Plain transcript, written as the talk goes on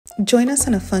Join us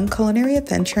on a fun culinary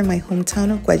adventure in my hometown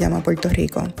of Guayama, Puerto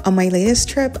Rico. On my latest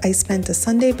trip, I spent a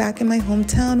Sunday back in my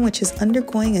hometown, which is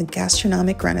undergoing a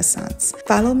gastronomic renaissance.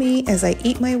 Follow me as I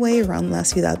eat my way around La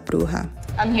Ciudad Bruja.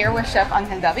 I'm here with Chef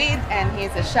Angel David, and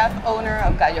he's a chef owner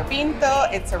of Gallo Pinto.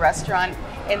 It's a restaurant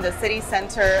in the city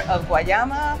center of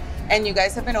Guayama. And you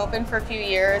guys have been open for a few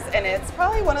years, and it's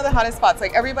probably one of the hottest spots.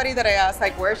 Like everybody that I ask,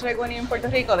 like, where should I go and eat in Puerto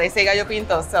Rico? They say Gallo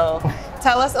Pinto. So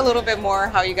tell us a little bit more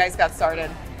how you guys got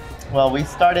started. Well, we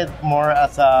started more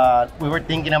as we were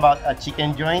thinking about a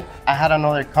chicken joint. I had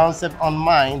another concept on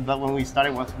mind, but when we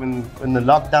started was when the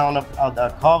lockdown of the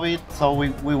COVID. So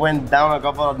we went down a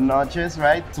couple of notches,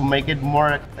 right? To make it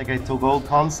more like a to-go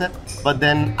concept. But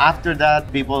then after that,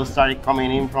 people started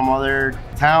coming in from other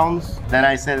towns. Then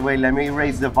I said, wait, let me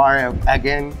raise the bar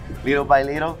again, little by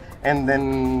little. And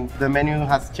then the menu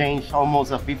has changed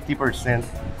almost a 50%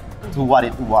 to what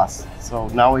it was. So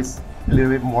now it's a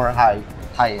little bit more high-end.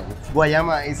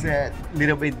 Guayama is a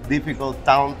little bit difficult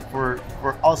town for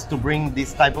us to bring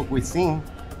this type of cuisine,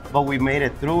 but we made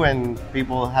it through, and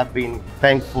people have been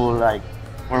thankful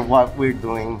for what we're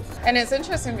doing. And it's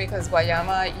interesting because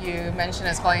Guayama, you mentioned,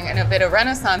 is going in a bit of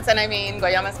renaissance. And I mean,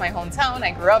 Guayama is my hometown.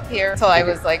 I grew up here till I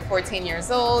was like 14 years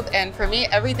old. And for me,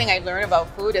 everything I learned about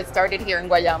food, it started here in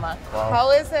Guayama. Wow. How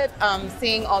is it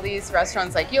seeing all these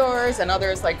restaurants like yours and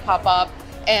others like pop up,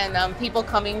 and people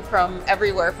coming from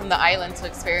everywhere from the island to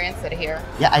experience it here?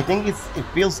 Yeah, I think it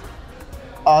feels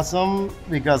awesome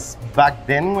because back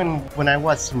then when I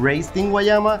was raised in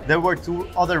Guayama, there were 2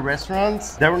 other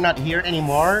restaurants. They were not here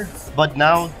anymore. But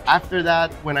now, after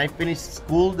that, when I finished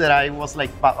school, that I was like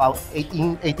about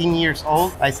 18 years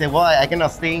old, I said, well, I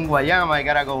cannot stay in Guayama, I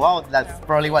gotta go out. That's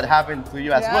probably what happened to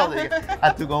you as well. You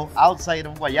had to go outside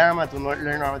of Guayama to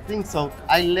learn other things. So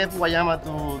I left Guayama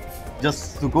to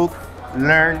cook,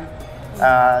 learn.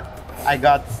 I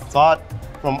got taught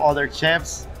from other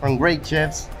chefs, from great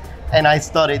chefs, and I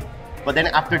studied. But then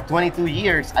after 22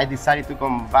 years, I decided to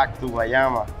come back to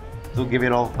Guayama to give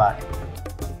it all back.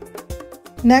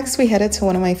 Next, we headed to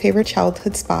one of my favorite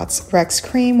childhood spots, Rex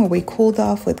Cream, where we cooled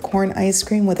off with corn ice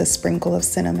cream with a sprinkle of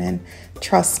cinnamon.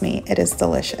 Trust me, it is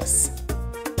delicious.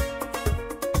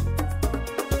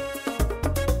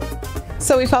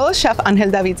 So we followed Chef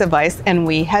Angel David's advice, and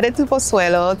we headed to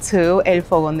Pozuelo to El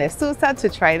Fogón de Suza to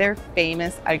try their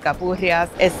famous alcapurrias.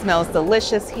 It smells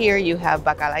delicious here. You have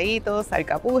bacalaitos,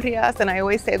 alcapurrias, and I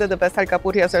always say that the best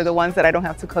alcapurrias are the ones that I don't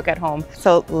have to cook at home.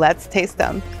 So let's taste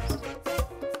them.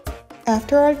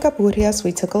 After our alcapurrias,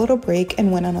 we took a little break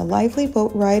and went on a lively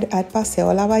boat ride at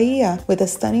Paseo la Bahía with a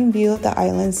stunning view of the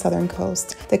island's southern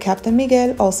coast. The Captain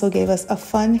Miguel also gave us a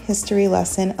fun history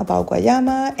lesson about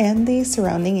Guayama and the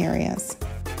surrounding areas.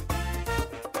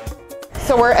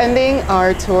 So we're ending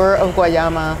our tour of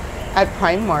Guayama at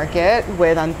Prime Market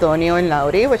with Antonio and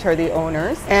Lauri, which are the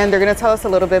owners, and they're going to tell us a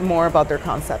little bit more about their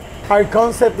concept. Our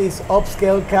concept is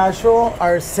upscale casual.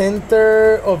 Our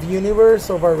center of universe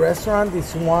of our restaurant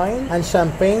is wine and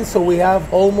champagne. So we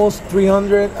have almost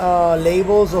 300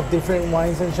 labels of different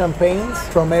wines and champagnes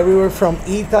from everywhere, from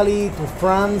Italy to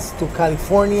France to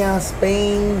California,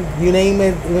 Spain, you name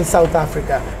it, even South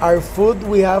Africa. Our food,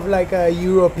 we have like a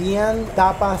European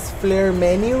tapas flair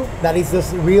menu. That is the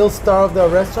real star of the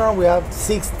restaurant. We have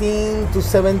 16 to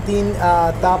 17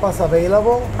 tapas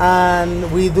available,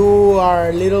 and we do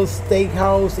our little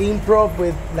steakhouse improv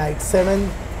with like 7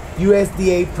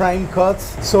 USDA prime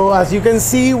cuts. So as you can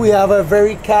see, we have a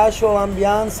very casual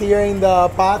ambiance here in the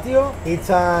patio.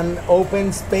 It's an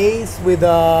open space with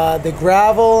the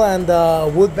gravel and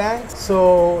the wood banks.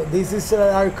 So this is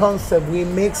our concept. We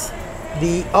mix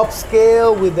the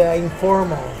upscale with the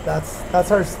informal. That's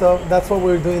our stuff. That's what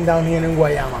we're doing down here in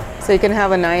Guayama. So you can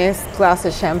have a nice glass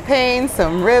of champagne,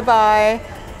 some ribeye,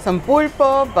 some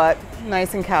pulpo, but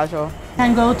nice and casual. You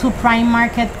can go to Prime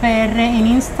Market PR in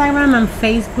Instagram and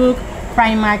Facebook,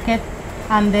 Prime Market,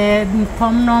 and the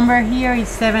phone number here is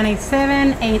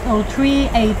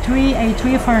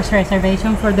 787-803-8383 for a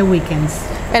reservation for the weekends.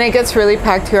 And it gets really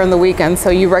packed here on the weekends, so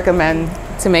you recommend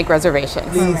to make reservations.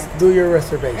 Please do your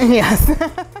reservation. Yes.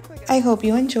 I hope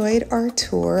you enjoyed our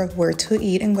tour of where to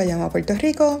eat in Guayama, Puerto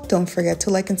Rico. Don't forget to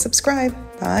like and subscribe.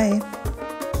 Bye.